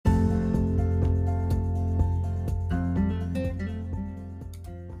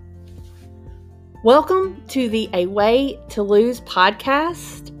Welcome to the A Way to Lose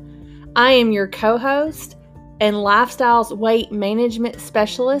podcast. I am your co-host and Lifestyles Weight Management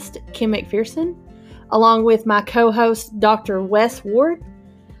Specialist, Kim McPherson, along with my co-host, Dr. Wes Ward.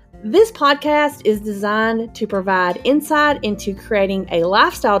 This podcast is designed to provide insight into creating a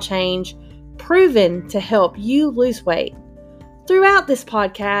lifestyle change proven to help you lose weight. Throughout this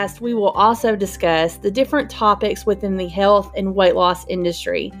podcast, we will also discuss the different topics within the health and weight loss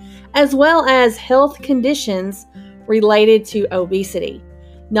industry, as well as health conditions related to obesity.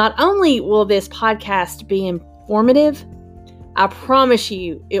 Not only will this podcast be informative, I promise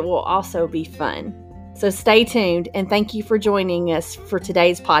you it will also be fun. So stay tuned and thank you for joining us for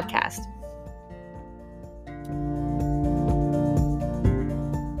today's podcast.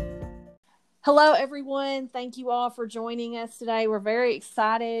 Hello, everyone. Thank you all for joining us today. We're very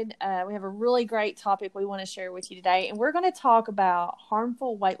excited. We have a really great topic we want to share with you today, and we're going to talk about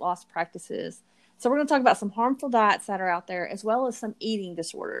harmful weight loss practices. So we're going to talk about some harmful diets that are out there, as well as some eating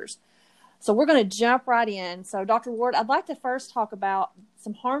disorders. So we're going to jump right in. So Dr. Ward, I'd like to first talk about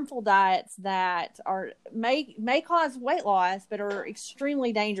some harmful diets that may cause weight loss, but are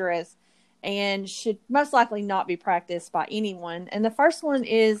extremely dangerous and should most likely not be practiced by anyone. And the first one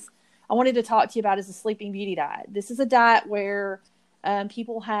I wanted to talk to you about is the Sleeping Beauty diet. This is a diet where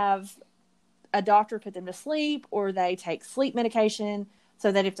people have a doctor put them to sleep, or they take sleep medication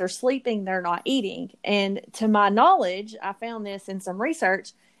so that if they're sleeping, they're not eating. And to my knowledge, I found this in some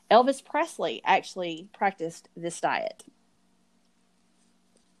research, Elvis Presley actually practiced this diet.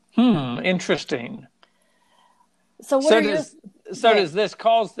 Interesting. So does this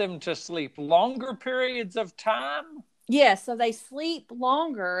cause them to sleep longer periods of time? Yes, so they sleep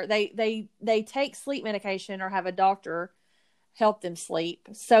longer. They take sleep medication or have a doctor help them sleep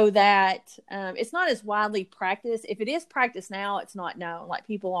so that it's not as widely practiced. If it is practiced now, it's not known. Like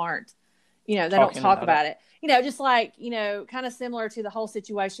people aren't, they don't talk about it. Just like, kind of similar to the whole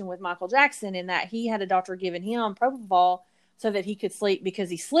situation with Michael Jackson in that he had a doctor giving him propofol so that he could sleep because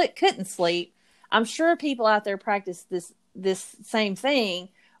he couldn't sleep. I'm sure people out there practice this same thing.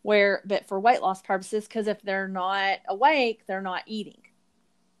 But for weight loss purposes, because if they're not awake, they're not eating.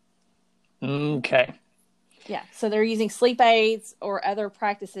 Okay. Yeah. So they're using sleep aids or other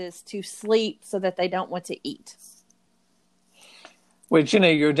practices to sleep so that they don't want to eat. Which,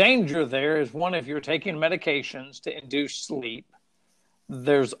 your danger there is one, if you're taking medications to induce sleep,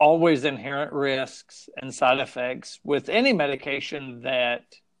 there's always inherent risks and side effects with any medication that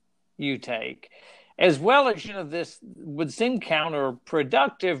you take. As well as, this would seem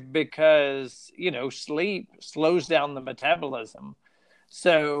counterproductive because, sleep slows down the metabolism.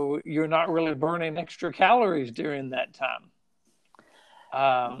 So you're not really burning extra calories during that time.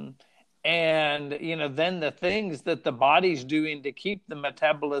 And, then the things that the body's doing to keep the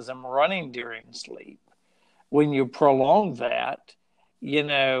metabolism running during sleep, when you prolong that,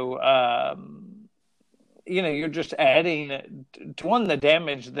 you're just adding to the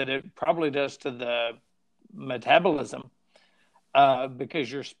damage that it probably does to the metabolism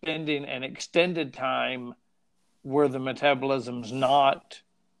because you're spending an extended time where the metabolism's not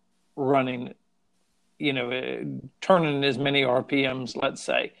running, turning as many RPMs, let's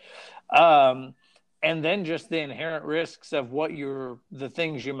say. And then just the inherent risks of the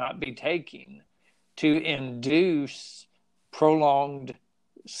things you might be taking to induce prolonged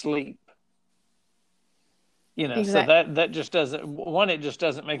sleep. Exactly. So that just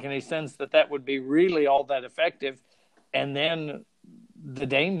doesn't make any sense that would be really all that effective. And then the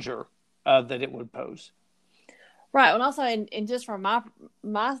danger that it would pose. Right. And also, and just from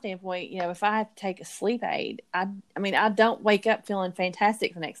my standpoint, if I have to take a sleep aid, I don't wake up feeling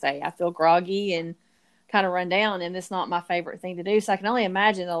fantastic the next day. I feel groggy and kind of run down, and it's not my favorite thing to do. So I can only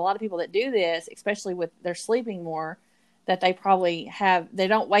imagine that a lot of people that do this, especially with they're sleeping more, that they probably they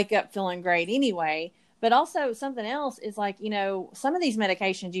don't wake up feeling great anyway. But also something else is like, some of these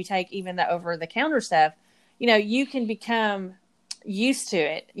medications you take, even the over-the-counter stuff, you can become used to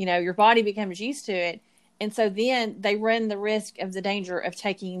it. Your body becomes used to it. And so then they run the risk of the danger of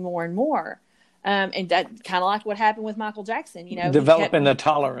taking more and more. And that kind of like what happened with Michael Jackson, developing the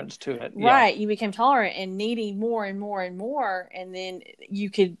tolerance to it. Right. You became tolerant and needing more and more and more. And then you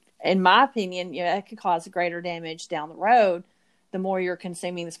could, in my opinion, that could cause greater damage down the road the more you're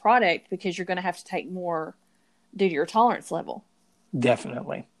consuming this product, because you're going to have to take more due to your tolerance level.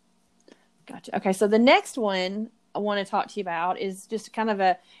 Definitely. Gotcha. Okay. So the next one I want to talk to you about is just kind of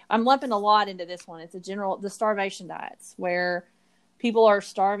I'm lumping a lot into this one. It's the starvation diets, where people are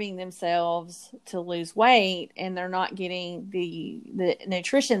starving themselves to lose weight and they're not getting the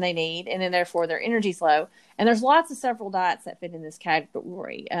nutrition they need. And then therefore their energy's low. And there's several diets that fit in this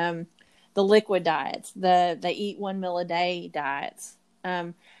category. the liquid diets, they eat 1 meal a day diets.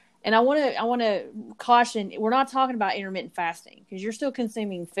 And I want to caution, we're not talking about intermittent fasting because you're still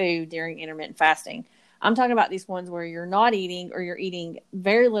consuming food during intermittent fasting. I'm talking about these ones where you're not eating or you're eating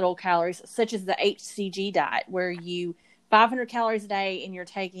very little calories, such as the HCG diet, where you 500 calories a day and you're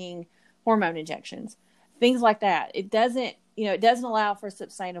taking hormone injections, things like that. It doesn't allow for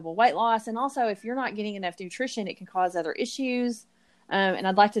sustainable weight loss. And also, if you're not getting enough nutrition, it can cause other issues. And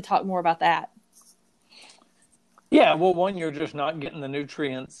I'd like to talk more about that. Yeah, well, one, you're just not getting the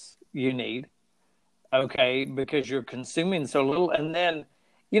nutrients you need, okay, because you're consuming so little. And then,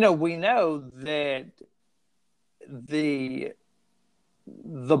 we know that the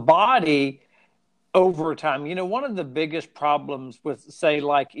body over time, one of the biggest problems with, say,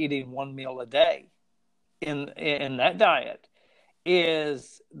 like eating 1 meal a day in that diet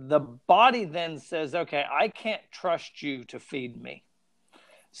is the body then says, okay, I can't trust you to feed me.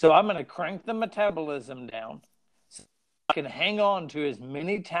 So I'm going to crank the metabolism down so I can hang on to as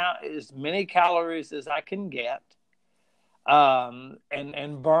many calories as I can get,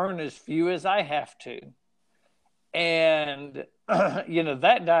 and burn as few as I have to. And,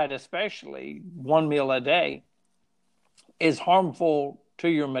 that diet, especially 1 meal a day, is harmful to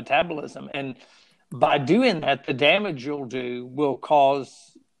your metabolism. And by doing that, the damage you'll do will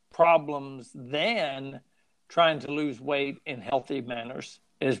cause problems then trying to lose weight in healthy manners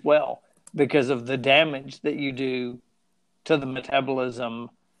as well, because of the damage that you do to the metabolism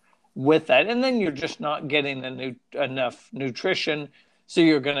with that. And then you're just not getting enough nutrition. So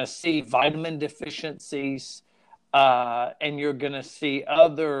you're going to see vitamin deficiencies, and you're going to see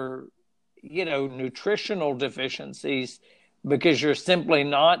other, nutritional deficiencies because you're simply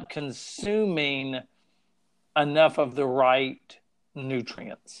not consuming enough of the right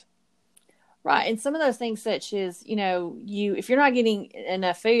nutrients. Right. And some of those things such as, if you're not getting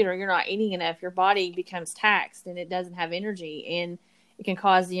enough food or you're not eating enough, your body becomes taxed and it doesn't have energy, and it can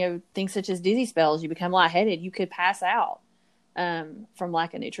cause, things such as dizzy spells. You become lightheaded. You could pass out from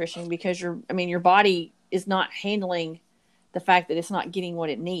lack of nutrition because your body is not handling the fact that it's not getting what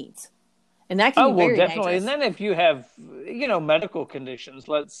it needs. And that can be very definitely dangerous. And then if you have, medical conditions,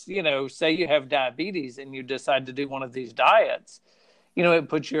 let's, say you have diabetes and you decide to do one of these diets, it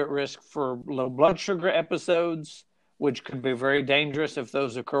puts you at risk for low blood sugar episodes, which could be very dangerous if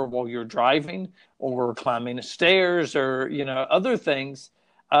those occur while you're driving or climbing stairs or, other things,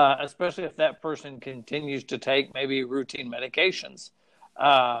 especially if that person continues to take maybe routine medications.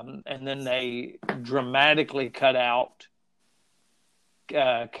 And then they dramatically cut out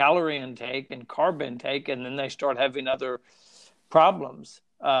calorie intake and carb intake, and then they start having other problems.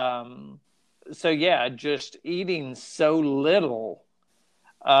 So yeah, just eating so little,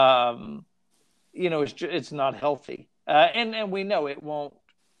 it's not healthy. And we know it won't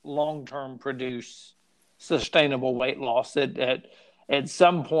long-term produce sustainable weight loss. At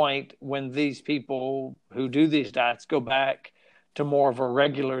some point, when these people who do these diets go back to more of a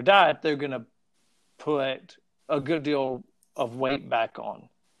regular diet, they're going to put a good deal of weight back on.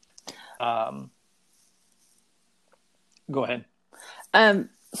 Go ahead.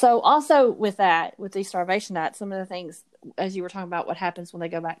 So also with these starvation diets, some of the things, as you were talking about, what happens when they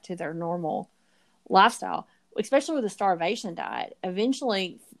go back to their normal lifestyle, especially with the starvation diet,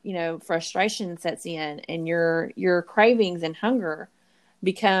 eventually, frustration sets in and your cravings and hunger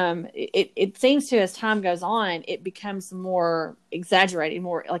become, it seems to, as time goes on, it becomes more exaggerated,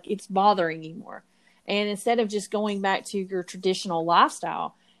 more like it's bothering you more. And instead of just going back to your traditional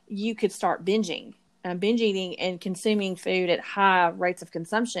lifestyle, you could start binge eating and consuming food at high rates of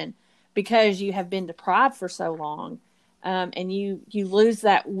consumption because you have been deprived for so long. And you lose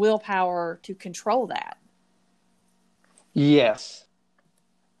that willpower to control that. Yes.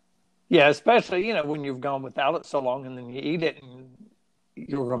 Yeah, especially, when you've gone without it so long and then you eat it and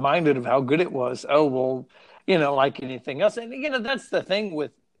you're reminded of how good it was. Oh, well, like anything else. And, that's the thing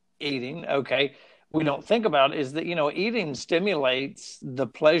with eating, okay, we don't think about is that, eating stimulates the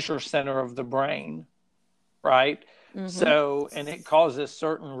pleasure center of the brain, right? Mm-hmm. So, and it causes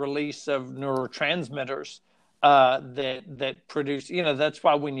certain release of neurotransmitters that produce, that's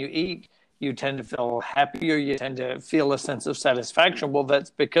why when you eat, you tend to feel happier, you tend to feel a sense of satisfaction. Well,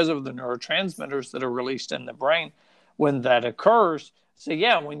 that's because of the neurotransmitters that are released in the brain when that occurs. So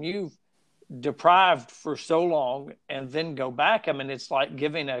yeah, when you've deprived for so long and then go back, it's like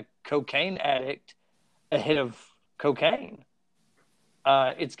giving a cocaine addict a hit of cocaine.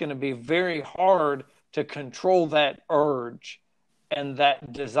 It's going to be very hard to control that urge and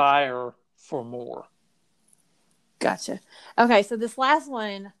that desire for more. Gotcha. Okay, so this last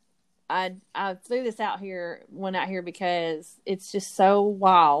one, I threw this one out here because it's just so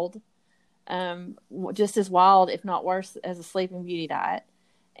wild just as wild, if not worse, as a Sleeping Beauty diet.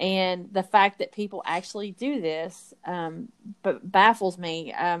 And the fact that people actually do this but baffles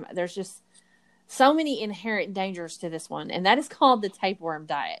me. There's just so many inherent dangers to this one, and that is called the tapeworm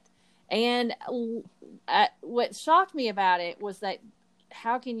diet. And what shocked me about it was that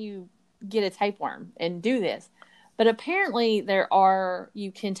how can you get a tapeworm and do this? But apparently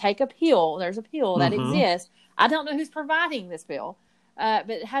you can take a pill. There's a pill that exists. I don't know who's providing this pill, but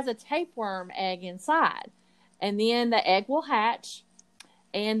it has a tapeworm egg inside. And then the egg will hatch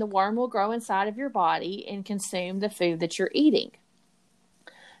and the worm will grow inside of your body and consume the food that you're eating.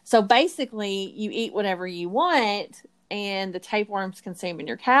 So basically, you eat whatever you want and the tapeworm's consuming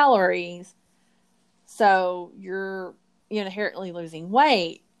your calories. So you're inherently losing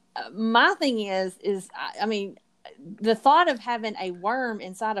weight. My thing is, I mean, the thought of having a worm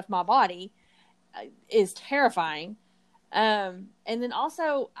inside of my body is terrifying. And then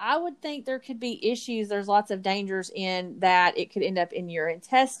also, I would think there could be issues. There's lots of dangers in that. It could end up in your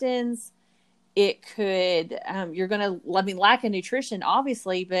intestines. It could, you're going to, lack of nutrition,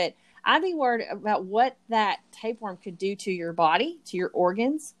 obviously, but I'd be worried about what that tapeworm could do to your body, to your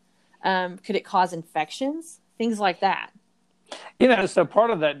organs. Could it cause infections? Things like that. So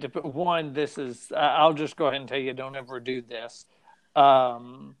part of that, one, this is, I'll just go ahead and tell you, don't ever do this.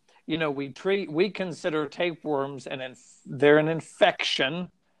 We consider tapeworms they're an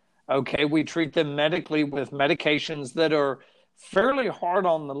infection. Okay. We treat them medically with medications that are fairly hard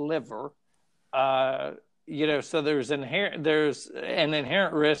on the liver. So there's an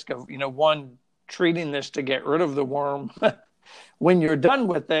inherent risk of, one, treating this to get rid of the worm when you're done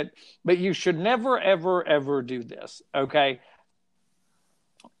with it, but you should never, ever, ever do this. Okay.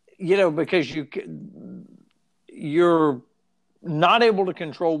 Because you're not able to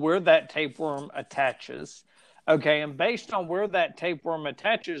control where that tapeworm attaches. Okay. And based on where that tapeworm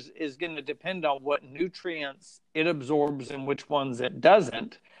attaches is going to depend on what nutrients it absorbs and which ones it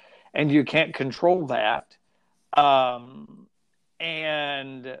doesn't. And you can't control that. Then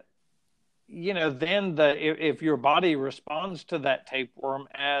if your body responds to that tapeworm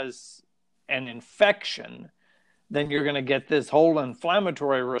as an infection, then you're going to get this whole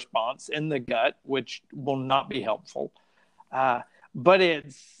inflammatory response in the gut, which will not be helpful. But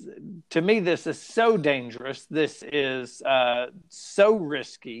to me, this is so dangerous. This is so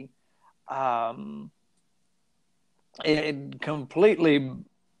risky. It completely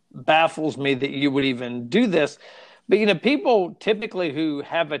baffles me that you would even do this. But, people typically who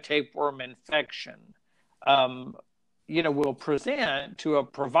have a tapeworm infection, will present to a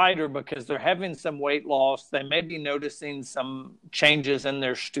provider because they're having some weight loss. They may be noticing some changes in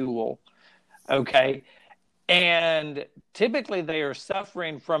their stool. Okay. And typically they are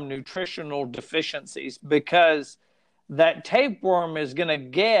suffering from nutritional deficiencies because that tapeworm is going to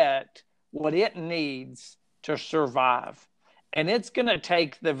get what it needs to survive. And it's going to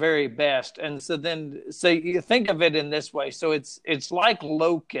take the very best. And so you think of it in this way. So it's like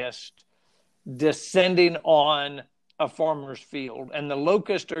locusts descending on a farmer's field, and the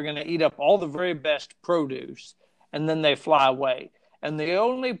locusts are going to eat up all the very best produce, and then they fly away. And the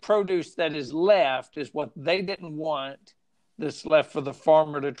only produce that is left is what they didn't want, that's left for the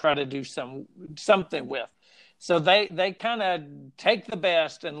farmer to try to do something with. So they kind of take the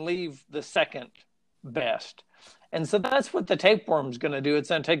best and leave the second best. And so that's what the tapeworm is going to do. It's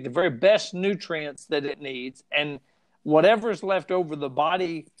going to take the very best nutrients that it needs, and whatever's left over, the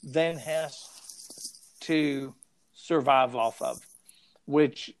body then has to survive off of,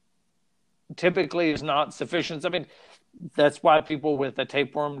 which typically is not sufficient. I mean, that's why people with a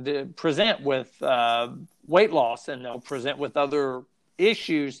tapeworm present with weight loss, and they'll present with other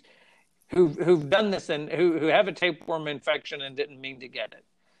issues who've done this and who have a tapeworm infection and didn't mean to get it.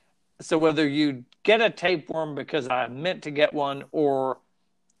 So whether you get a tapeworm because I meant to get one or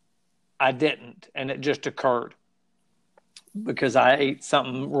I didn't, and it just occurred because I ate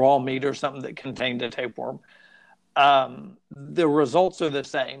something, raw meat or something that contained a tapeworm, the results are the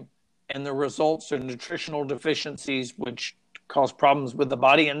same. And the results are nutritional deficiencies, which cause problems with the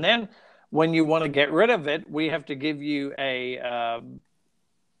body. And then when you want to get rid of it, we have to give you a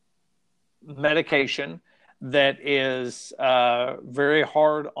medication that is very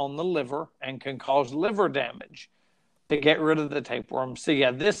hard on the liver and can cause liver damage to get rid of the tapeworm. So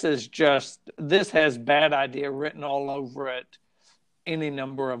yeah, this has bad idea written all over it any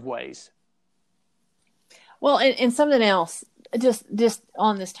number of ways. Well, and something else, just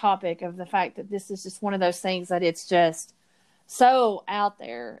on this topic of the fact that this is just one of those things that it's just so out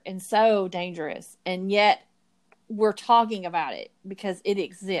there and so dangerous, and yet we're talking about it because it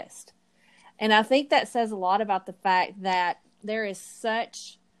exists. And I think that says a lot about the fact that there is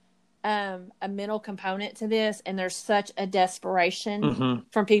such a mental component to this, and there's such a desperation Mm-hmm.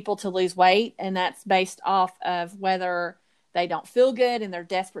 from people to lose weight, and that's based off of whether they don't feel good and they're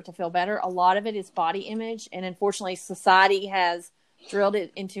desperate to feel better. A lot of it is body image, and unfortunately society has drilled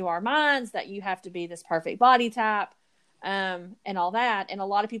it into our minds that you have to be this perfect body type, and all that, and a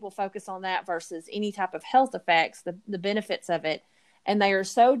lot of people focus on that versus any type of health effects, the benefits of it, and they are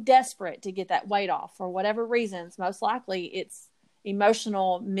so desperate to get that weight off for whatever reasons. Most likely it's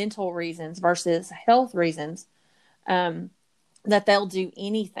emotional, mental reasons versus health reasons, that they'll do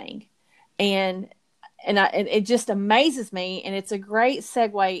anything. And it just amazes me. And it's a great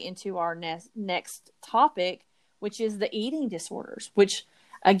segue into our next topic, which is the eating disorders, which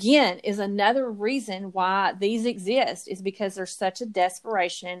again is another reason why these exist, is because there's such a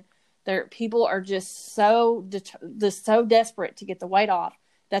desperation. People are just so desperate to get the weight off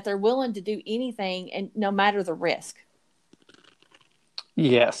that they're willing to do anything, and no matter the risk.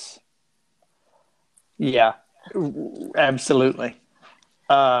 Yes. Yeah, absolutely.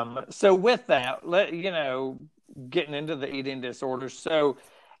 So with that, getting into the eating disorders. So,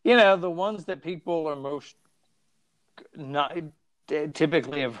 the ones that people are most not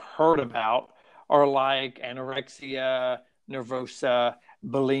typically have heard about are like anorexia, nervosa,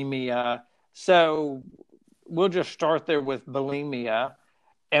 bulimia. So we'll just start there with bulimia.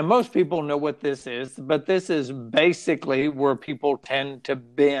 And most people know what this is, but this is basically where people tend to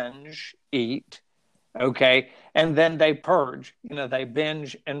binge eat. Okay. And then they purge, they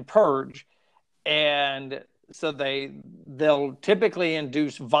binge and purge. And so they'll typically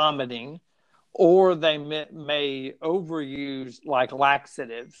induce vomiting, or they may overuse like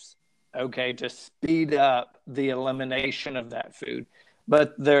laxatives, okay, to speed up the elimination of that food.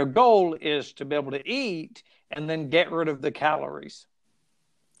 But their goal is to be able to eat and then get rid of the calories.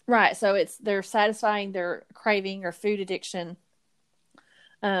 Right. So they're satisfying their craving or food addiction,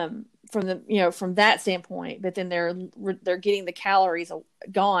 from that standpoint, but then they're getting the calories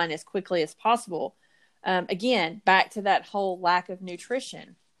gone as quickly as possible. Again, back to that whole lack of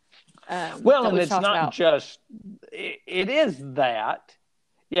nutrition. Well, and it's not just, it is that,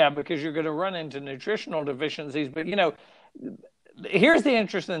 yeah, because you're going to run into nutritional deficiencies. But, here's the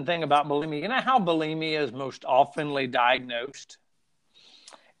interesting thing about bulimia. You know how bulimia is most oftenly diagnosed?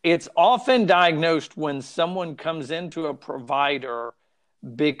 It's often diagnosed when someone comes into a provider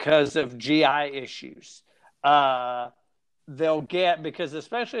because of GI issues. They'll get, because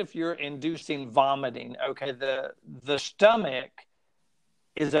especially if you're inducing vomiting, okay, the stomach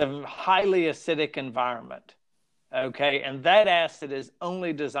is a highly acidic environment, okay, and that acid is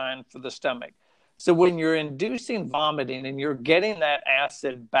only designed for the stomach. So when you're inducing vomiting and you're getting that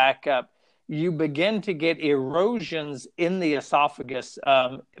acid back up, you begin to get erosions in the esophagus,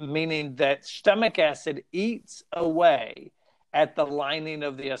 meaning that stomach acid eats away at the lining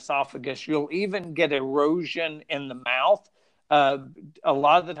of the esophagus. You'll even get erosion in the mouth. A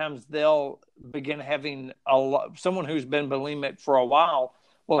lot of the times they'll begin having someone who's been bulimic for a while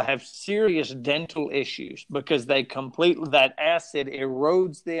will have serious dental issues because that acid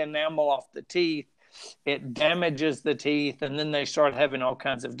erodes the enamel off the teeth. It damages the teeth, and then they start having all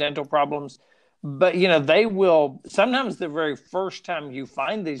kinds of dental problems. But, they will, sometimes the very first time you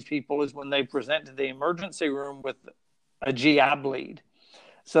find these people is when they present to the emergency room with a GI bleed.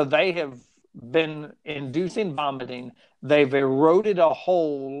 So they have been inducing vomiting. They've eroded a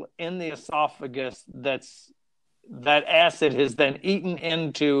hole in the esophagus that acid has then eaten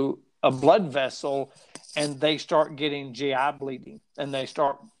into a blood vessel, and they start getting GI bleeding, and they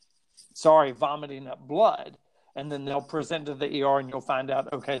start vomiting up blood. And then they'll present to the ER, and you'll find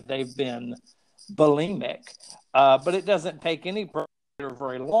out, okay, they've been bulimic. But it doesn't take any provider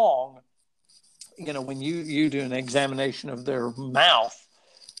very long, when you do an examination of their mouth,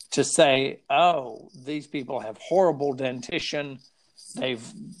 to say, oh, these people have horrible dentition, they've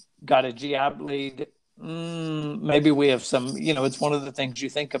got a GI bleed, maybe we have some, it's one of the things you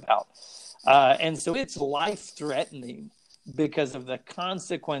think about. And so it's life-threatening because of the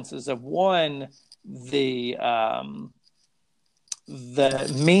consequences of, one, the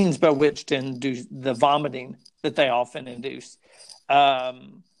means by which to induce the vomiting that they often induce.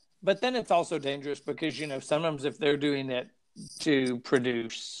 But then it's also dangerous because, sometimes if they're doing it to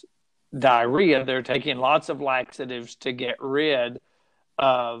produce diarrhea, they're taking lots of laxatives to get rid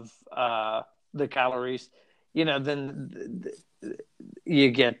of the calories. Then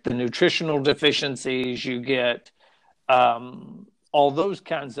you get the nutritional deficiencies, you get all those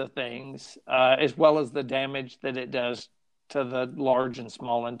kinds of things, as well as the damage that it does to the large and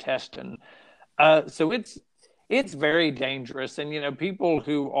small intestine. So it's very dangerous. And, people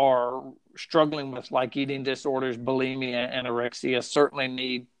who are struggling with like eating disorders, bulimia, anorexia certainly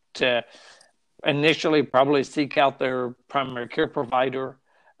need to initially probably seek out their primary care provider.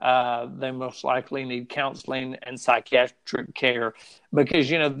 They most likely need counseling and psychiatric care because,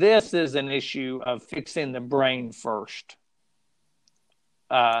 this is an issue of fixing the brain first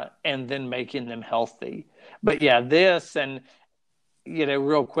and then making them healthy. But yeah, this and,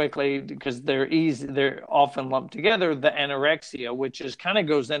 real quickly, because they're often lumped together, the anorexia, which is kind of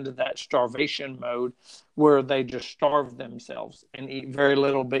goes into that starvation mode where they just starve themselves and eat very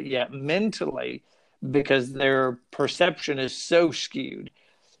little, but yet mentally, because their perception is so skewed,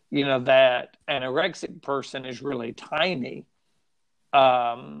 that anorexic person is really tiny.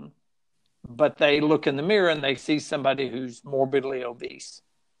 But they look in the mirror and they see somebody who's morbidly obese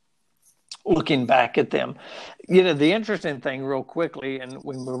looking back at them. The interesting thing real quickly, and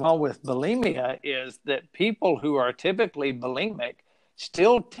we move on with bulimia, is that people who are typically bulimic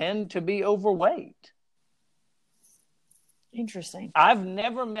still tend to be overweight. Interesting. I've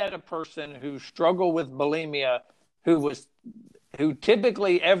never met a person who struggled with bulimia who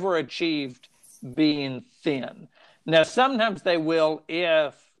typically ever achieved being thin. Now, sometimes they will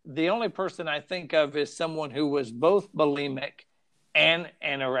if the only person I think of is someone who was both bulimic and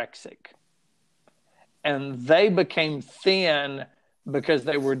anorexic. And they became thin because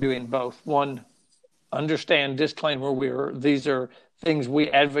they were doing both. One, understand, disclaimer, these are things we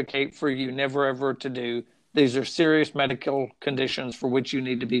advocate for you never ever to do. These are serious medical conditions for which you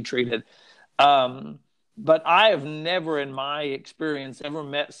need to be treated. But I have never in my experience ever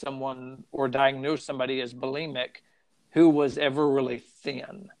met someone or diagnosed somebody as bulimic who was ever really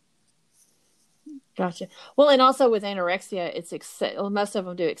thin. Gotcha. Well, and also with anorexia, most of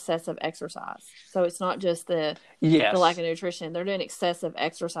them do excessive exercise. So it's not just the lack of nutrition. They're doing excessive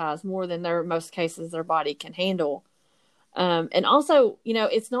exercise more than most cases their body can handle. And also,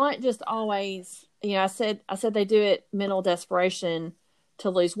 it's not just always, I said they do it mental desperation to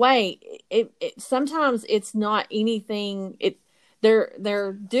lose weight. Sometimes it's not anything.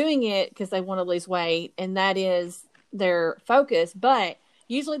 They're doing it because they want to lose weight, and that is their focus. But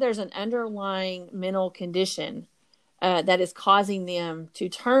usually there's an underlying mental condition that is causing them to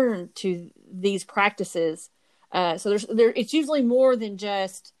turn to these practices. So it's usually more than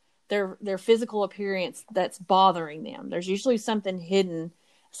just their physical appearance that's bothering them. There's usually something hidden,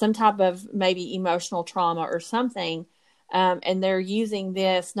 some type of maybe emotional trauma or something. And they're using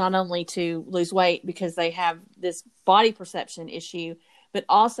this not only to lose weight because they have this body perception issue, but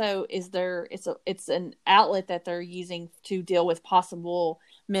also it's an outlet that they're using to deal with possible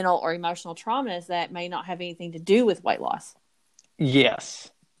mental or emotional traumas that may not have anything to do with weight loss. Yes,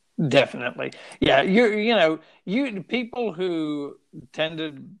 definitely. Yeah, people who tend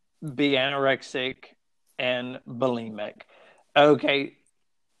to be anorexic and bulimic, okay,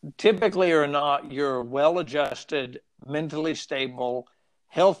 typically or not, you're a well-adjusted, mentally stable,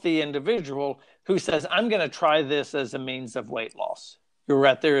 healthy individual who says, I'm going to try this as a means of weight loss. You're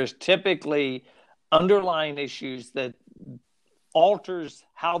right. There is typically underlying issues that alters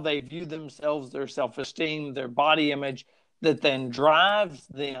how they view themselves, their self-esteem, their body image, that then drives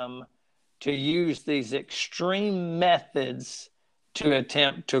them to use these extreme methods to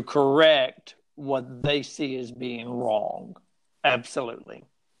attempt to correct what they see as being wrong. Absolutely.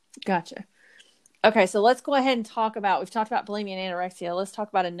 Gotcha. Okay, so let's go ahead and we've talked about bulimia and anorexia. Let's talk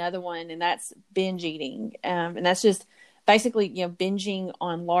about another one, and that's binge eating. And that's just basically, binging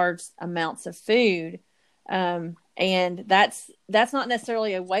on large amounts of food. And that's not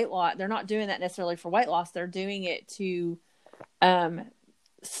necessarily a weight loss. They're not doing that necessarily for weight loss. They're doing it to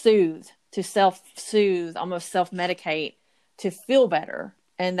soothe, to self-soothe, almost self-medicate, to feel better.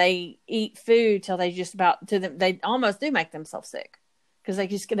 And they eat food till they almost do make themselves sick because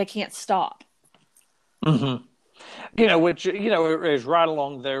they can't stop. Mm-hmm. Which, is right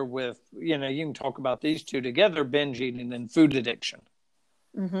along there with, you can talk about these two together, binge eating and food addiction.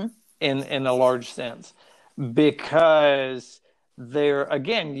 Mm-hmm. in a large sense, because they're,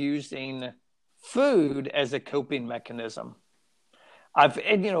 again, using food as a coping mechanism.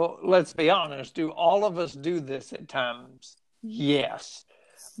 Let's be honest, do all of us do this at times? Yes.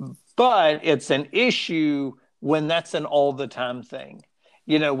 But it's an issue when that's an all the time thing.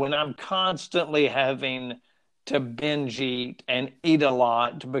 When I'm constantly having to binge eat and eat a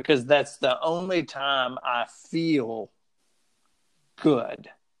lot because that's the only time I feel good.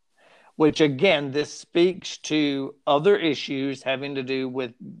 Which, again, this speaks to other issues having to do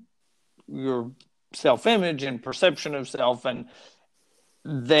with your self-image and perception of self, and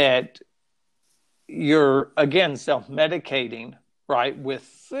that you're, again, self-medicating, right, with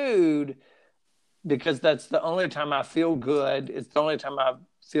food because that's the only time I feel good. It's the only time I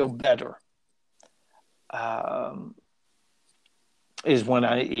feel better. is when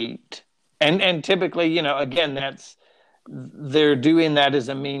I eat. And typically, again, they're doing that as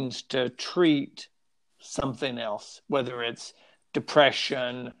a means to treat something else, whether it's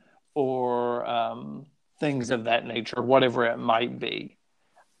depression or things of that nature, whatever it might be.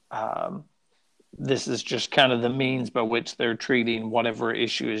 This is just kind of the means by which they're treating whatever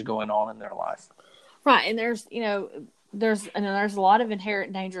issue is going on in their life. Right. And there's a lot of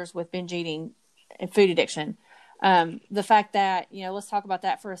inherent dangers with binge eating and food addiction. The fact that, let's talk about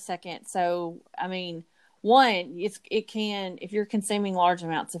that for a second. So, I mean, one, if you're consuming large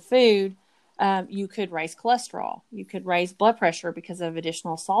amounts of food, you could raise cholesterol. You could raise blood pressure because of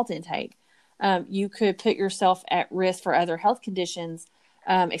additional salt intake. You could put yourself at risk for other health conditions,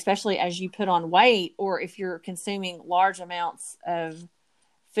 especially as you put on weight, or if you're consuming large amounts of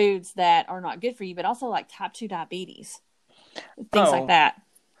foods that are not good for you, but also like type 2 diabetes, things like that.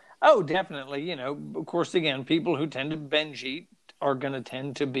 Oh, definitely. Of course, again, people who tend to binge eat are going to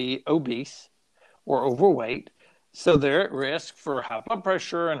tend to be obese or overweight. So they're at risk for high blood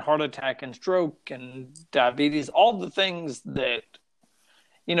pressure and heart attack and stroke and diabetes, all the things that,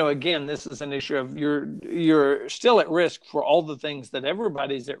 again, this is an issue of you're still at risk for all the things that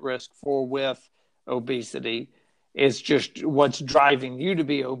everybody's at risk for with obesity. It's just what's driving you to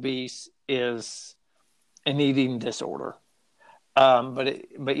be obese is an eating disorder.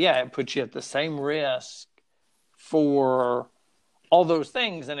 But yeah, it puts you at the same risk for all those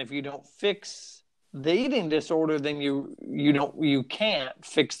things. And if you don't fix the eating disorder, then you can't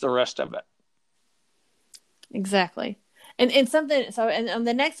fix the rest of it. Exactly. And something, so, and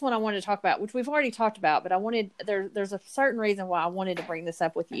the next one I wanted to talk about, which we've already talked about, but there's a certain reason why I wanted to bring this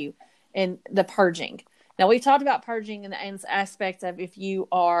up with you, and the purging. Now, we've talked about purging in the aspect of if you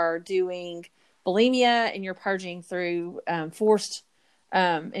are doing bulimia and you're purging through forced,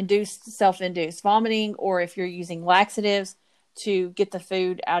 self-induced vomiting, or if you're using laxatives to get the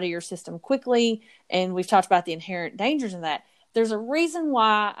food out of your system quickly. And we've talked about the inherent dangers in that. There's a reason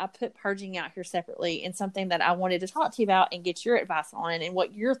why I put purging out here separately, and something that I wanted to talk to you about and get your advice on and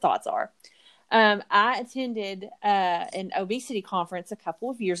what your thoughts are. I attended an obesity conference a couple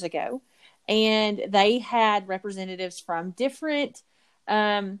of years ago, and they had representatives from different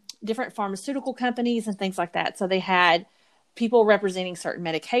pharmaceutical companies and things like that. So they had people representing certain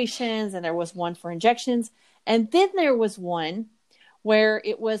medications, and there was one for injections. And then there was one where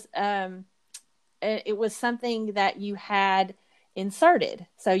it was something that you had inserted.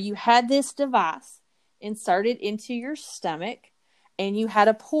 So you had this device inserted into your stomach, and you had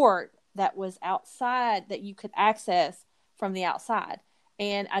a port that was outside that you could access from the outside.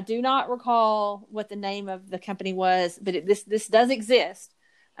 And I do not recall what the name of the company was, but this does exist.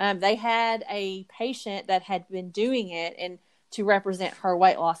 They had a patient that had been doing it, and to represent her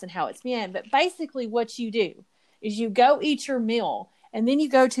weight loss and how it's been. But basically what you do is you go eat your meal, and then you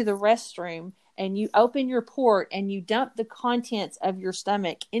go to the restroom, and you open your port, and you dump the contents of your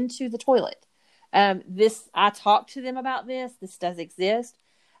stomach into the toilet. I talked to them about this. This does exist.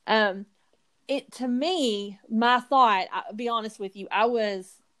 To me, my thought, I'll be honest with you,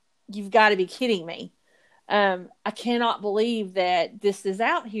 you've got to be kidding me. I cannot believe that this is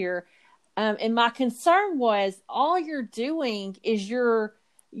out here. And my concern was, all you're doing is you're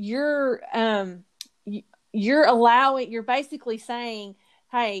basically saying,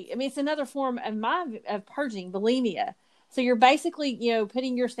 hey, I mean, it's another form of purging bulimia. So you're basically,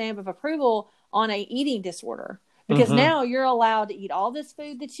 putting your stamp of approval on a eating disorder, because now you're allowed to eat all this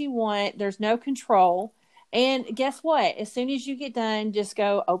food that you want. There's no control. And guess what? As soon as you get done, just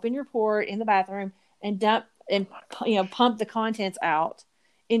go open your port in the bathroom and dump and, pump the contents out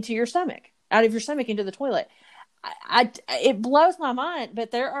of your stomach into the toilet. It blows my mind,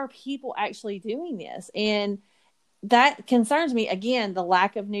 but there are people actually doing this. And that concerns me. Again, the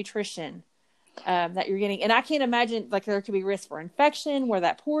lack of nutrition that you're getting. And I can't imagine, like, there could be risk for infection where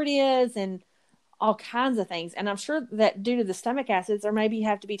that port is, and all kinds of things. And I'm sure that due to the stomach acids, there maybe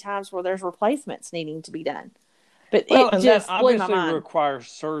have to be times where there's replacements needing to be done. But it just blew my mind. Obviously requires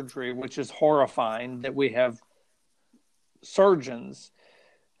surgery, which is horrifying that we have surgeons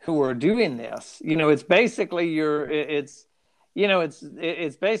who are doing this. It's basically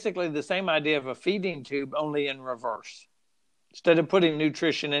it's basically the same idea of a feeding tube, only in reverse. Instead of putting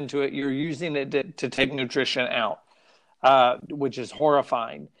nutrition into it, you're using it to take nutrition out, which is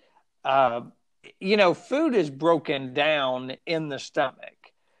horrifying. Food is broken down in the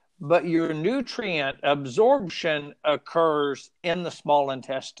stomach, but your nutrient absorption occurs in the small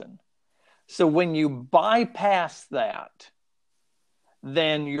intestine. So when you bypass that,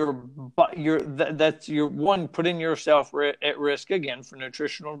 then you're putting yourself at risk again for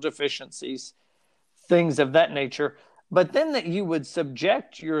nutritional deficiencies, things of that nature. but then that you would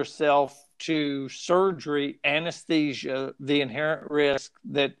subject yourself to surgery, anesthesia, the inherent risk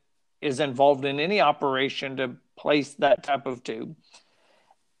that is involved in any operation to place that type of tube,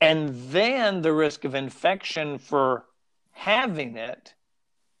 and then the risk of infection for having it,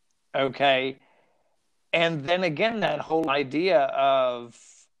 okay? And then again, that whole idea of,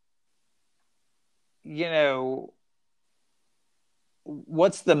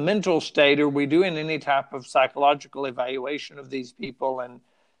 what's the mental state? Are we doing any type of psychological evaluation of these people and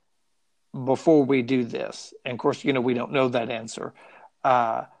before we do this? And of course, we don't know that answer.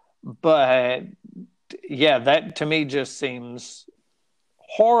 But yeah, that to me just seems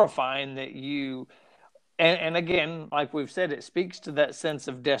horrifying that and again, like we've said, it speaks to that sense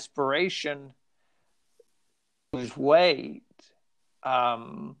of desperation, lose weight,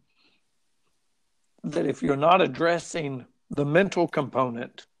 that if you're not addressing the mental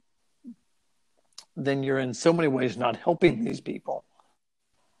component, then you're in so many ways not helping these people.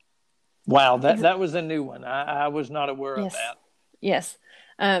 Wow, that was a new one. I was not aware of that. Yes.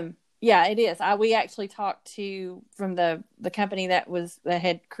 Yeah, it is. We actually talked from the company that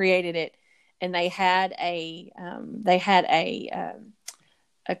had created it, and they had a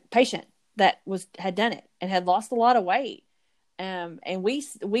patient that had done it and had lost a lot of weight. And we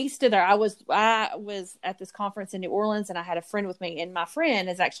stood there. I was at this conference in New Orleans, and I had a friend with me, and my friend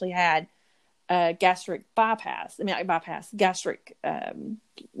has actually had gastric bypass. I mean, like gastric,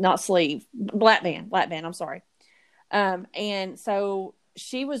 not sleeve, lap band. I'm sorry. And so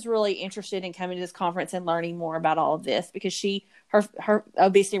she was really interested in coming to this conference and learning more about all of this because her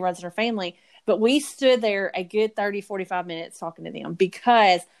obesity runs in her family. But we stood there a good 30, 45 minutes talking to them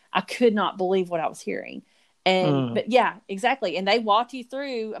because I could not believe what I was hearing. But yeah, exactly. And they walked you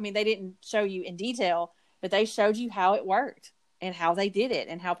through. I mean, they didn't show you in detail, but they showed you how it worked and how they did it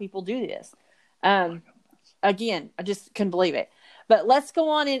and how people do this. Again, I just couldn't believe it. But let's go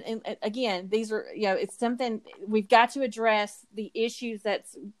on. And again, these are, it's something we've got to address the issues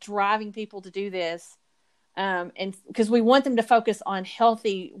that's driving people to do this. And because we want them to focus on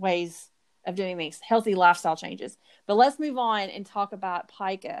healthy ways of doing things, healthy lifestyle changes. But let's move on and talk about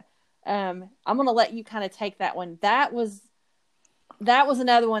pica. I'm going to let you kind of take that one. That was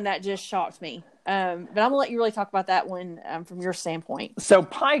another one that just shocked me. But I'm going to let you really talk about that one from your standpoint. So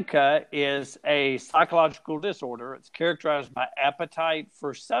pica is a psychological disorder. It's characterized by appetite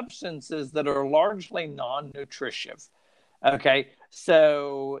for substances that are largely non-nutritive. Okay,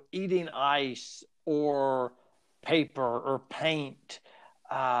 so eating ice or paper or paint,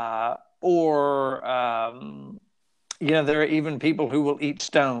 or there are even people who will eat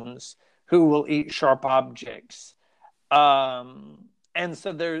stones, who will eat sharp objects. And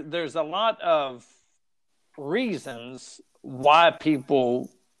so there's a lot of reasons why people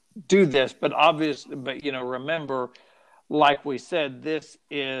do this, but remember, like we said, this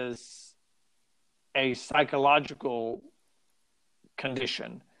is a psychological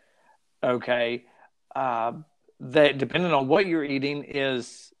condition, okay, that depending on what you're eating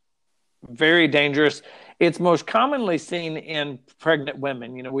is very dangerous. It's most commonly seen in pregnant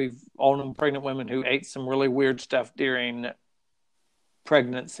women. We've all known pregnant women who ate some really weird stuff during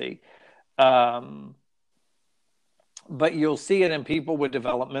pregnancy. But you'll see it in people with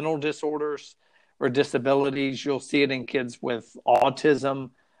developmental disorders or disabilities. You'll see it in kids with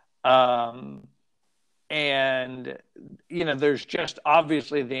autism. And, there's just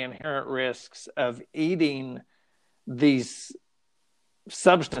obviously the inherent risks of eating these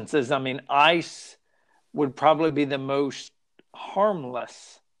substances. I mean, ice would probably be the most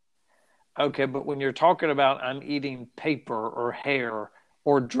harmless. Okay, but when you're talking about I'm eating paper or hair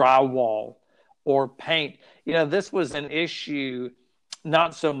or drywall or paint, this was an issue,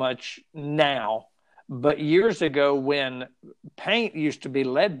 not so much now, but years ago when paint used to be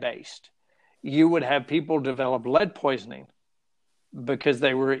lead-based, you would have people develop lead poisoning because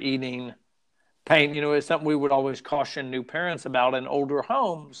they were eating paint. It's something we would always caution new parents about in older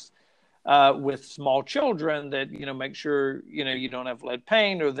homes with small children that, make sure, you don't have lead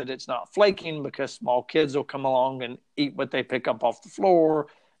paint or that it's not flaking, because small kids will come along and eat what they pick up off the floor,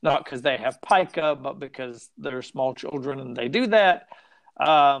 not because they have pica, but because they're small children and they do that.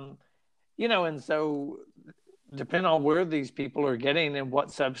 And so depending on where these people are getting and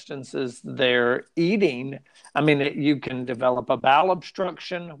what substances they're eating, I mean, you can develop a bowel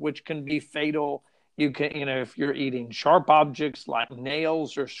obstruction, which can be fatal. You can, if you're eating sharp objects like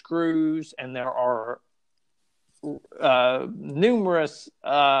nails or screws, and there are numerous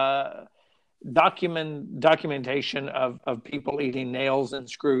documentation of people eating nails and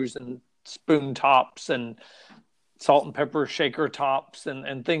screws and spoon tops and salt and pepper shaker tops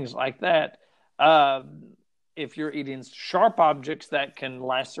and things like that. if you're eating sharp objects that can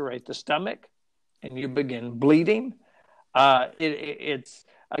lacerate the stomach and you begin bleeding, it's,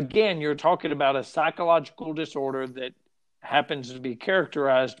 again, you're talking about a psychological disorder that happens to be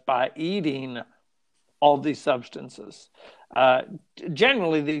characterized by eating all these substances.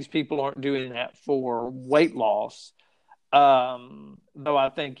 Generally, these people aren't doing that for weight loss. Though I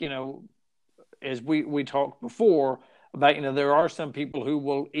think, as we talked before about, there are some people who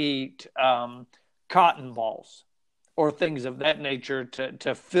will eat cotton balls or things of that nature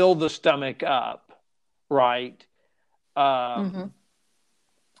to fill the stomach up, right? So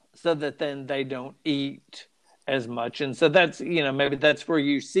that then they don't eat as much. And so that's, maybe that's where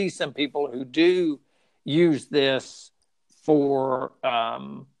you see some people who do use this for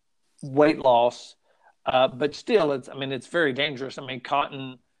weight loss. But still, it's very dangerous.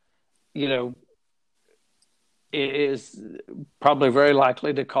 Cotton, is probably very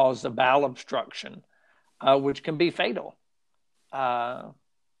likely to cause a bowel obstruction, which can be fatal. So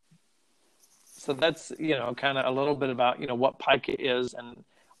that's, kind of a little bit about, what pica is and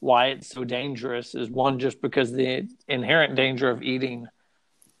why it's so dangerous is, one, just because the inherent danger of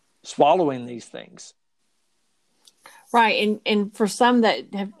swallowing these things. Right. And for some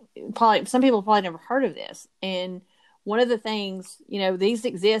that have some people probably never heard of this. And one of the things, these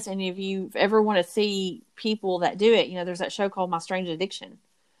exist. And if you ever want to see people that do it, there's that show called My Strange Addiction.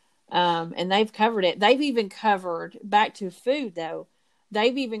 And they've covered it. They've even covered, back to food though,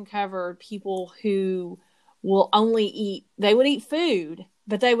 they've even covered people who will only eat, they would eat food,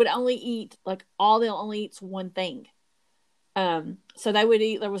 but they would only eat they'll only eat one thing. So they would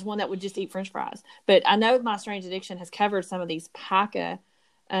eat, there was one that would just eat French fries. But I know My Strange Addiction has covered some of these pica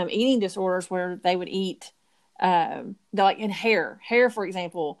eating disorders where they would eat, like in hair, for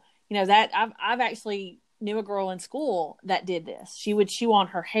example, that I've actually knew a girl in school that did this. She would chew on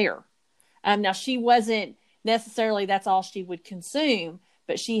her hair. Now she wasn't necessarily, that's all she would consume,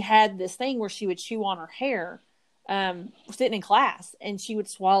 but she had this thing where she would chew on her hair, sitting in class, and she would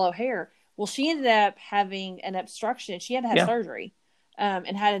swallow hair. Well, she ended up having an obstruction. She had to have surgery,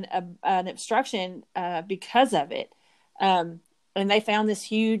 and had an obstruction, because of it. And they found this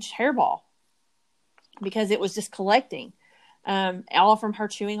huge hairball because it was just collecting, all from her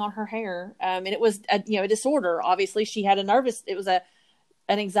chewing on her hair. And it was a disorder. Obviously she had an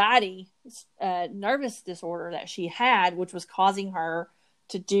anxiety, nervous disorder that she had, which was causing her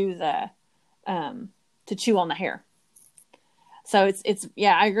to do to chew on the hair. So it's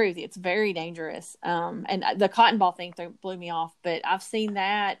I agree with you. It's very dangerous. And the cotton ball thing blew me off, but I've seen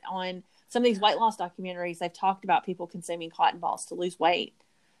that on some of these weight loss documentaries. They've talked about people consuming cotton balls to lose weight.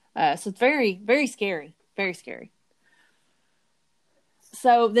 So it's very, very scary, very scary.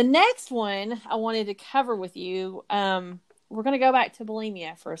 So the next one I wanted to cover with you, we're going to go back to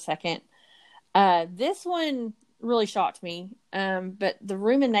bulimia for a second. This one really shocked me. But the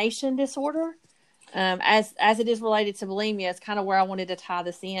rumination disorder, as it is related to bulimia, is kind of where I wanted to tie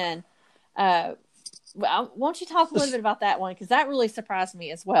this in. Why don't you talk a little bit about that one? Because that really surprised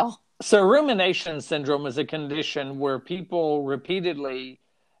me as well. So rumination syndrome is a condition where people repeatedly,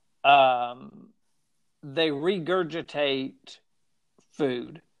 they regurgitate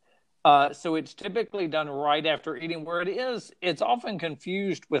food. So it's typically done right after eating, where it's often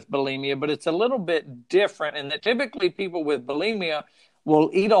confused with bulimia, but it's a little bit different in that typically people with bulimia will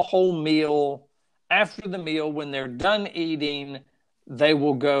eat a whole meal. After the meal, when they're done eating, they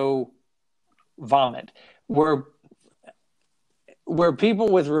will go vomit. Where people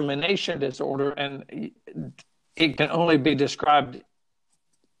with rumination disorder, and it can only be described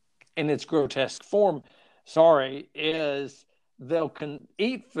in its grotesque form, is they'll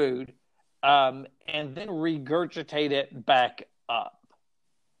eat food and then regurgitate it back up.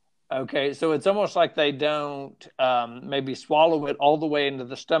 Okay, so it's almost like they don't maybe swallow it all the way into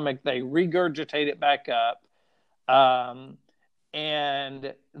the stomach. They regurgitate it back up.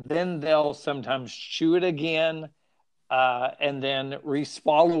 And then they'll sometimes chew it again and then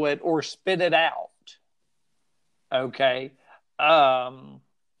re-swallow it or spit it out. Okay. And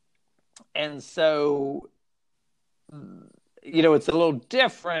so, it's a little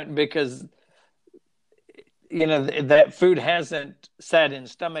different because, that food hasn't sat in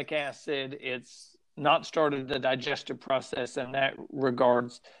stomach acid. It's not started the digestive process in that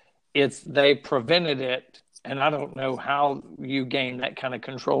regards. They prevented it. And I don't know how you gain that kind of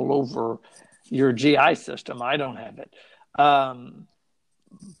control over your GI system. I don't have it.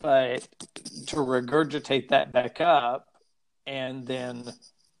 But to regurgitate that back up and then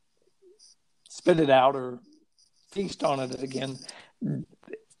spit it out or feast on it again,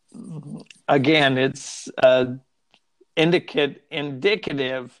 it's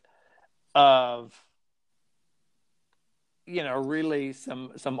indicative of really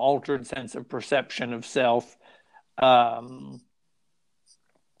some altered sense of perception of self, um,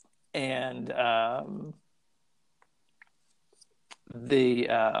 and the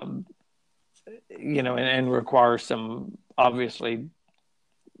and requires some obviously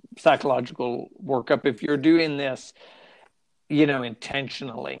psychological workup if you're doing this,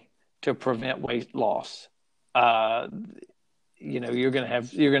 intentionally to prevent weight loss. You're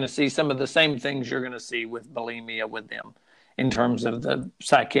going to see some of the same things you're going to see with bulimia with them in terms of the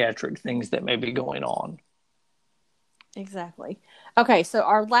psychiatric things that may be going on. Exactly. Okay, so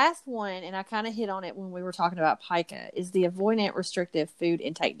our last one, and I kind of hit on it when we were talking about pica, is the avoidant restrictive food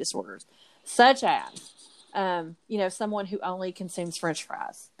intake disorders, such as, someone who only consumes French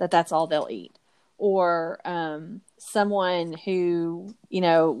fries, that's all they'll eat, or someone who,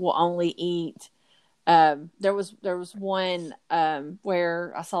 will only eat. There was one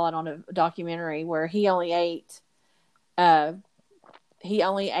where I saw it on a documentary where he only ate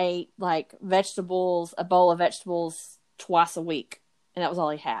like vegetables, a bowl of vegetables twice a week, and that was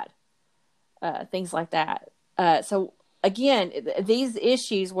all he had. Things like that. So again, these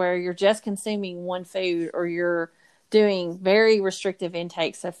issues where you're just consuming one food or you're doing very restrictive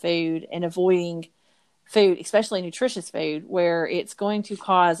intakes of food and avoiding food, especially nutritious food, where it's going to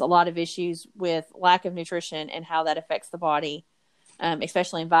cause a lot of issues with lack of nutrition and how that affects the body,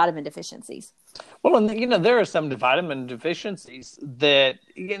 especially in vitamin deficiencies. Well, and there are some vitamin deficiencies that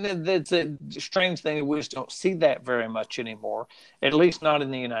that's a strange thing. We just don't see that very much anymore, at least not in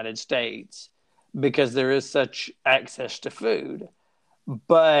the United States, because there is such access to food,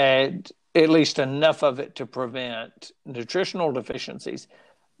 but at least enough of it to prevent nutritional deficiencies.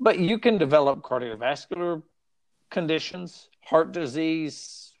 But you can develop cardiovascular conditions, heart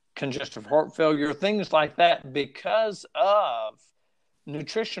disease, congestive heart failure, things like that because of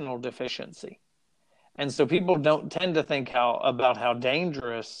nutritional deficiency. And so people don't tend to think about how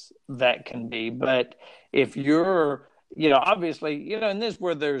dangerous that can be. But if you're, obviously, and this is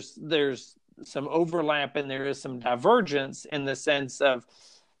where there's some overlap and there is some divergence in the sense of,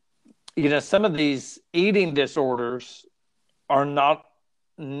 some of these eating disorders are not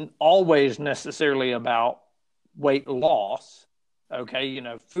always necessarily about weight loss. Okay,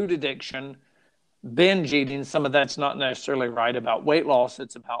 food addiction, binge eating, some of that's not necessarily right about weight loss.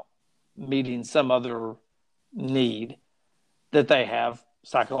 It's about meeting some other need that they have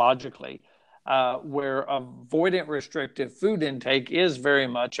psychologically, where avoidant restrictive food intake is very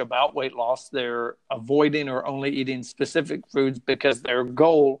much about weight loss. They're avoiding or only eating specific foods because their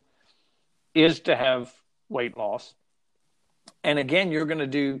goal is to have weight loss. And again,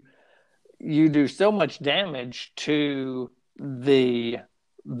 you do so much damage to the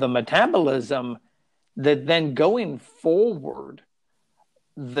metabolism that then going forward,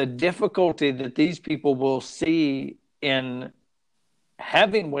 the difficulty that these people will see in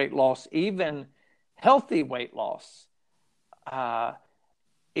having weight loss, even healthy weight loss,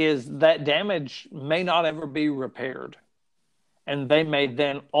 is that damage may not ever be repaired. And they may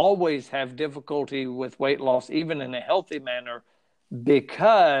then always have difficulty with weight loss, even in a healthy manner,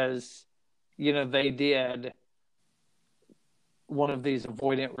 because, they did one of these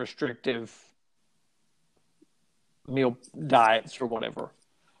avoidant restrictive meal diets or whatever.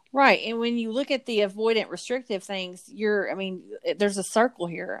 Right. And when you look at the avoidant restrictive things, there's a circle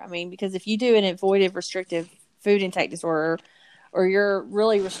here. Because if you do an avoidant restrictive food intake disorder, or you're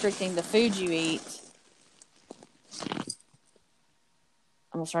really restricting the food you eat,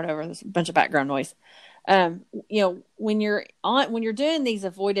 I'm gonna start over. There's a bunch of background noise. When you're doing these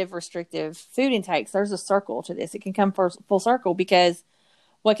avoidant restrictive food intakes, there's a circle to this. It can come full circle, because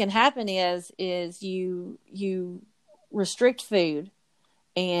what can happen is you restrict food,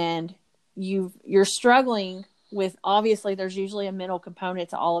 and you're struggling with, obviously there's usually a mental component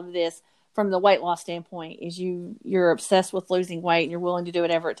to all of this from the weight loss standpoint, is you're obsessed with losing weight and you're willing to do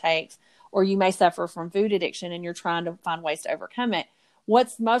whatever it takes, or you may suffer from food addiction and you're trying to find ways to overcome it.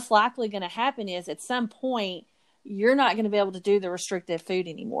 What's most likely going to happen is at some point you're not going to be able to do the restrictive food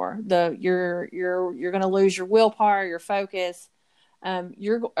anymore. You're going to lose your willpower, your focus.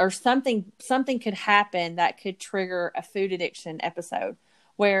 Something could happen that could trigger a food addiction episode,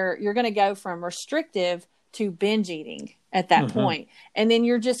 where you're going to go from restrictive to binge eating at that point. And then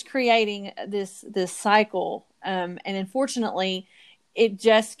you're just creating this cycle. And unfortunately, it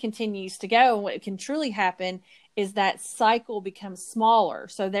just continues to go. And what can truly happen is that cycle becomes smaller.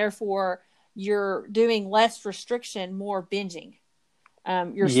 So therefore, you're doing less restriction, more binging.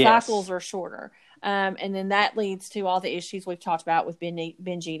 Your cycles are shorter. And then that leads to all the issues we've talked about with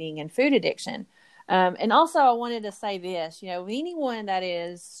binge eating and food addiction. And also, I wanted to say this, anyone that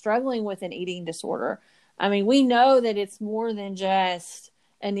is struggling with an eating disorder, I mean, we know that it's more than just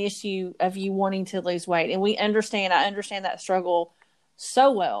an issue of you wanting to lose weight. And I understand that struggle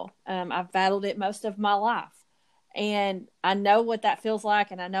so well. I've battled it most of my life. And I know what that feels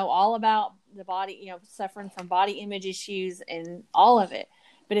like. And I know all about the body, suffering from body image issues and all of it.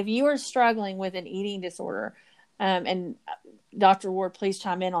 But if you are struggling with an eating disorder, and Dr. Ward, please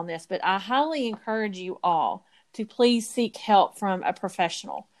chime in on this, but I highly encourage you all to please seek help from a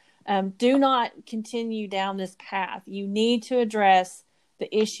professional. Do not continue down this path. You need to address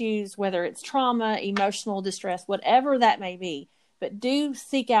the issues, whether it's trauma, emotional distress, whatever that may be, but do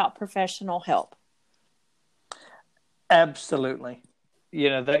seek out professional help. Absolutely.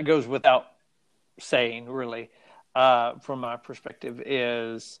 That goes without saying, really, from my perspective,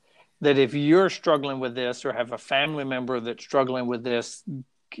 is that if you're struggling with this or have a family member that's struggling with this,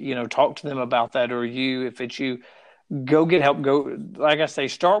 talk to them about that. Or if it's you, go get help. Go, like I say,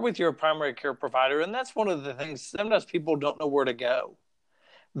 start with your primary care provider. And that's one of the things. Sometimes people don't know where to go.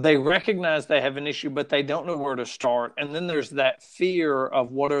 They recognize they have an issue, but they don't know where to start. And then there's that fear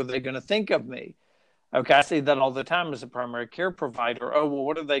of, what are they going to think of me? Okay, I see that all the time as a primary care provider. Oh, well,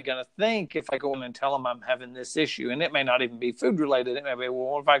 what are they going to think if I go in and tell them I'm having this issue? And it may not even be food related. It may be, well,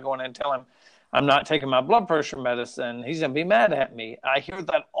 what if I go in and tell him I'm not taking my blood pressure medicine? He's going to be mad at me. I hear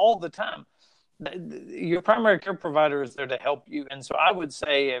that all the time. Your primary care provider is there to help you. And so I would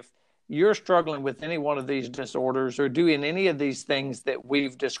say, if you're struggling with any one of these disorders or doing any of these things that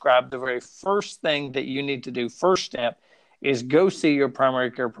we've described, the very first thing that you need to do, first step, is go see your primary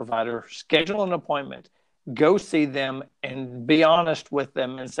care provider, schedule an appointment, go see them, and be honest with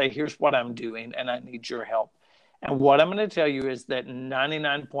them and say, here's what I'm doing and I need your help. And what I'm going to tell you is that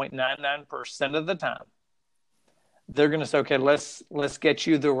 99.99% of the time, they're going to say, okay, let's get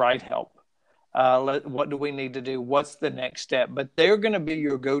you the right help. What do we need to do? What's the next step? But they're going to be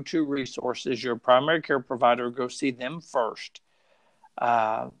your go-to resources, your primary care provider. Go see them first.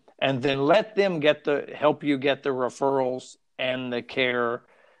 And then let them help you get the referrals and the care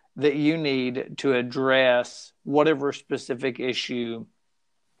that you need to address whatever specific issue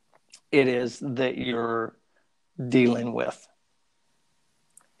it is that you're dealing with.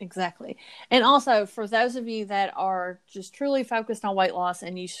 Exactly. And also, for those of you that are just truly focused on weight loss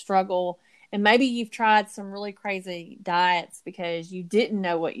and you struggle, and maybe you've tried some really crazy diets because you didn't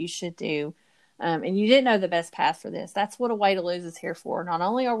know what you should do, and you didn't know the best path for this. That's what A Way to Lose is here for. Not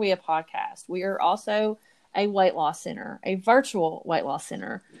only are we a podcast, we are also a weight loss center, a virtual weight loss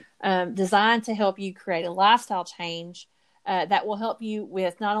center, designed to help you create a lifestyle change that will help you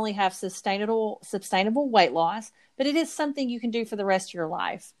with not only have sustainable weight loss, but it is something you can do for the rest of your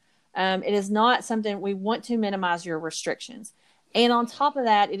life. It is not something we want to minimize your restrictions. And on top of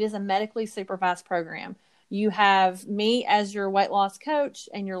that, it is a medically supervised program. You have me as your weight loss coach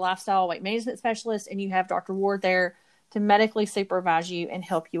and your lifestyle weight management specialist, and you have Dr. Ward there to medically supervise you and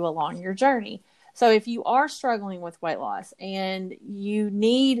help you along your journey. So if you are struggling with weight loss and you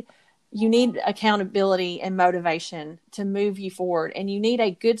need accountability and motivation to move you forward, and you need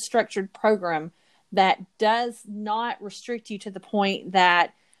a good structured program that does not restrict you to the point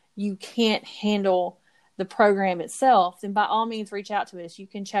that you can't handle the program itself, then by all means reach out to us. You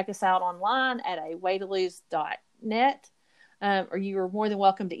can check us out online at awaytolose.net, or you are more than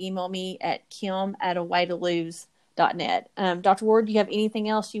welcome to email me at kim@awaytolose.net. Dr. Ward, do you have anything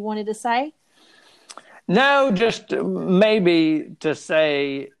else you wanted to say? No, just maybe to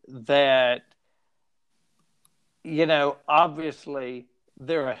say that, obviously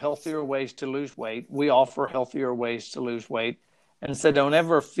there are healthier ways to lose weight. We offer healthier ways to lose weight. And so don't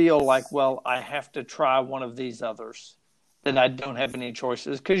ever feel like, well, I have to try one of these others, then I don't have any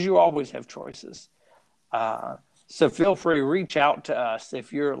choices, because you always have choices. So feel free to reach out to us.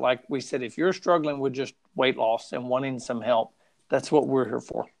 If you're, like we said, if you're struggling with just weight loss and wanting some help, that's what we're here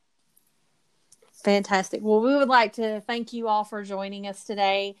for. Fantastic. Well, we would like to thank you all for joining us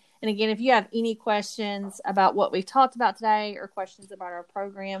today. And again, if you have any questions about what we've talked about today or questions about our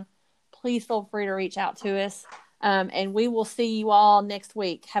program, please feel free to reach out to us. And we will see you all next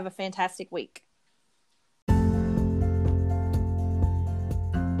week. Have a fantastic week.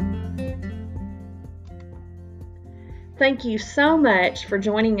 Thank you so much for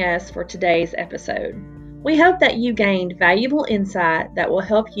joining us for today's episode. We hope that you gained valuable insight that will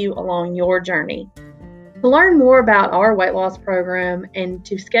help you along your journey. To learn more about our weight loss program and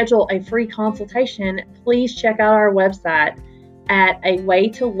to schedule a free consultation, please check out our website at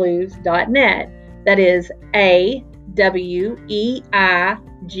awaytolose.net. That is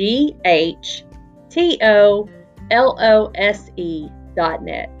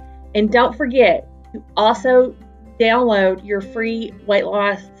awaytolose.net. And don't forget to also download your free weight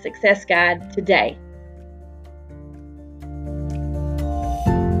loss success guide today.